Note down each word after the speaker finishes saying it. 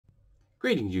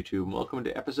Greetings, YouTube, and welcome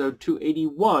to episode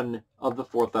 281 of the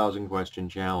 4,000 Question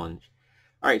Challenge.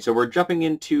 All right, so we're jumping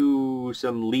into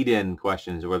some lead-in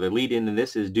questions, where the lead-in in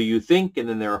this is, do you think, and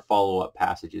then there are follow-up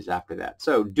passages after that.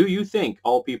 So, do you think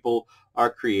all people are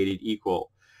created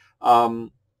equal? In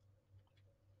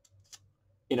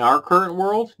our current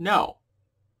world, no.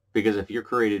 Because if you're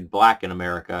created black in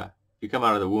America, if you come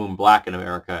out of the womb black in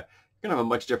America, you're going to have a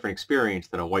much different experience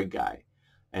than a white guy.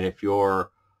 And if you're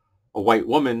a white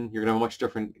woman, you're going to have a much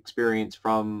different experience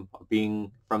from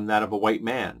that of a white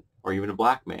man or even a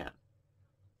black man.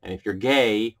 And if you're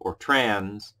gay or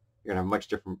trans, you're going to have a much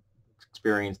different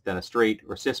experience than a straight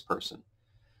or cis person.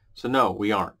 So no,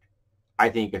 we aren't. I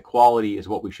think equality is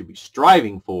what we should be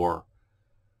striving for,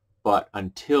 but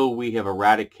until we have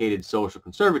eradicated social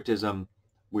conservatism,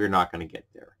 we're not going to get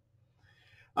there.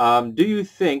 Do you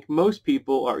think most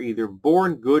people are either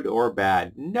born good or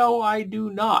bad? No, I do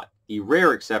not. The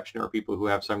rare exception are people who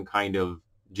have some kind of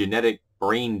genetic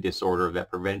brain disorder that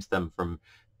prevents them from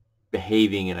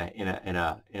behaving in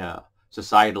a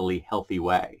societally healthy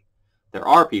way. There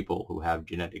are people who have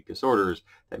genetic disorders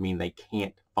that mean they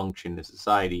can't function in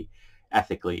society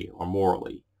ethically or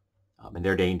morally, and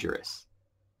they're dangerous.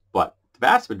 But the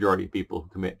vast majority of people who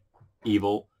commit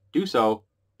evil do so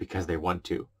because they want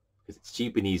to, because it's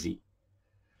cheap and easy.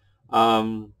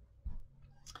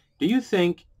 Do you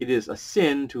think it is a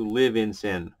sin to live in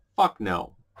sin? Fuck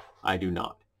no, I do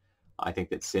not. I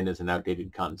think that sin is an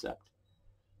outdated concept.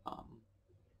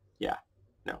 Yeah,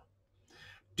 no.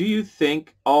 Do you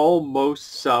think all,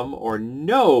 most, some, or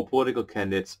no political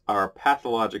candidates are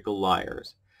pathological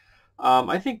liars?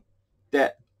 I think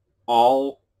that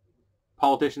all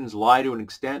politicians lie to an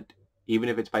extent, even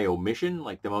if it's by omission.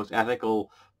 Like the most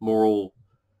ethical, moral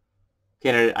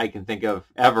candidate I can think of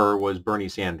ever was Bernie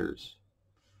Sanders,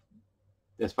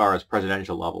 as far as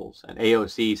presidential levels. And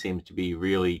AOC seems to be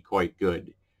really quite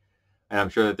good. And I'm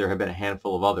sure that there have been a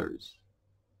handful of others.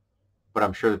 But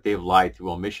I'm sure that they've lied through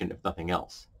omission, if nothing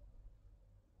else.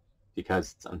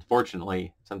 Because,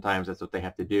 unfortunately, sometimes that's what they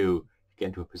have to do to get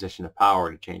into a position of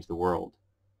power to change the world.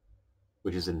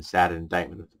 Which is a sad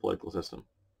indictment of the political system.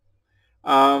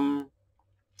 Do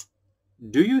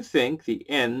you think the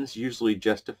ends usually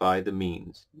justify the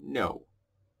means? No.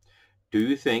 Do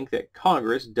you think that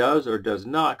Congress does or does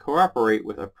not cooperate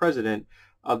with a president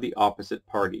of the opposite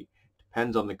party?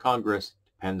 Depends on the Congress,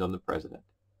 depends on the president.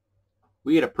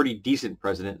 We had a pretty decent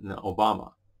president in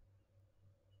Obama,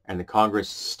 and the Congress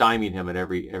stymied him at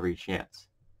every chance.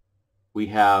 We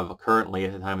have currently,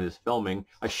 at the time of this filming,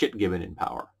 a shit given in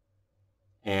power.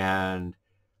 And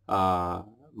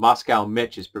Moscow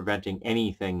Mitch is preventing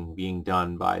anything being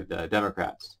done by the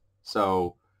Democrats.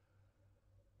 So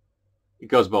it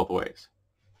goes both ways.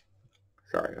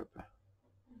 Sorry, I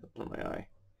put on my eye.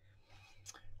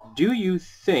 Do you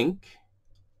think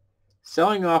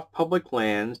selling off public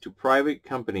lands to private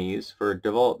companies for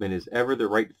development is ever the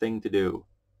right thing to do?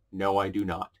 No, I do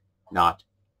not. Not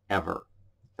ever.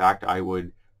 In fact, I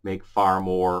would make far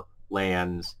more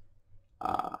lands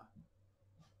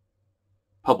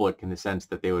public in the sense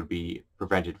that they would be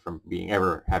prevented from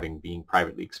being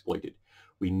privately exploited.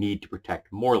 We need to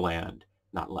protect more land,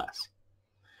 not less.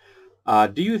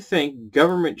 Do you think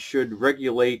government should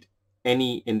regulate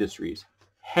any industries?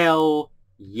 Hell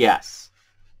yes.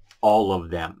 All of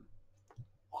them.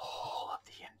 All of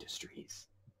the industries.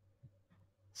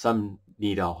 Some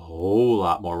need a whole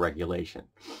lot more regulation.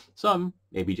 Some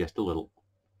maybe just a little.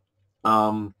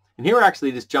 And here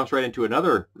actually this jumps right into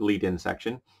another lead-in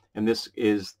section. And this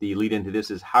is the lead-in to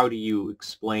this is how do you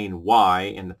explain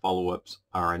why, and the follow-ups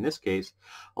are in this case,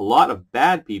 a lot of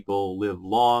bad people live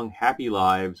long, happy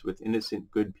lives with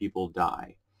innocent good people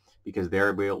die because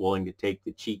they're willing to take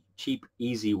the cheap,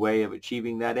 easy way of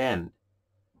achieving that end,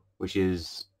 which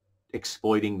is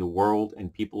exploiting the world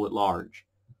and people at large.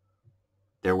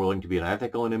 They're willing to be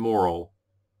unethical and immoral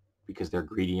because they're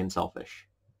greedy and selfish.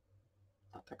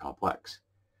 Not that complex.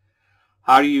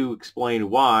 How do you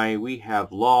explain why we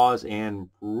have laws and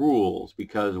rules?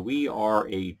 Because we are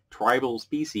a tribal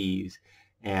species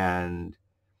and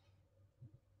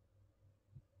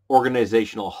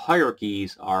organizational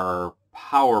hierarchies are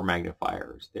power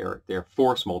magnifiers. They're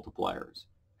force multipliers.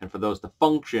 And for those to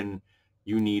function,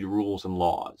 you need rules and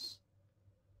laws.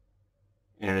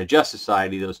 And in a just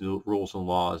society, those rules and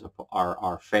laws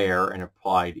are fair and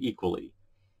applied equally.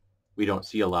 We don't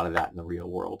see a lot of that in the real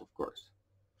world, of course.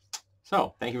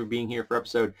 So, thank you for being here for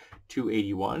episode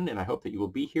 281, and I hope that you will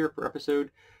be here for episode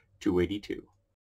 282.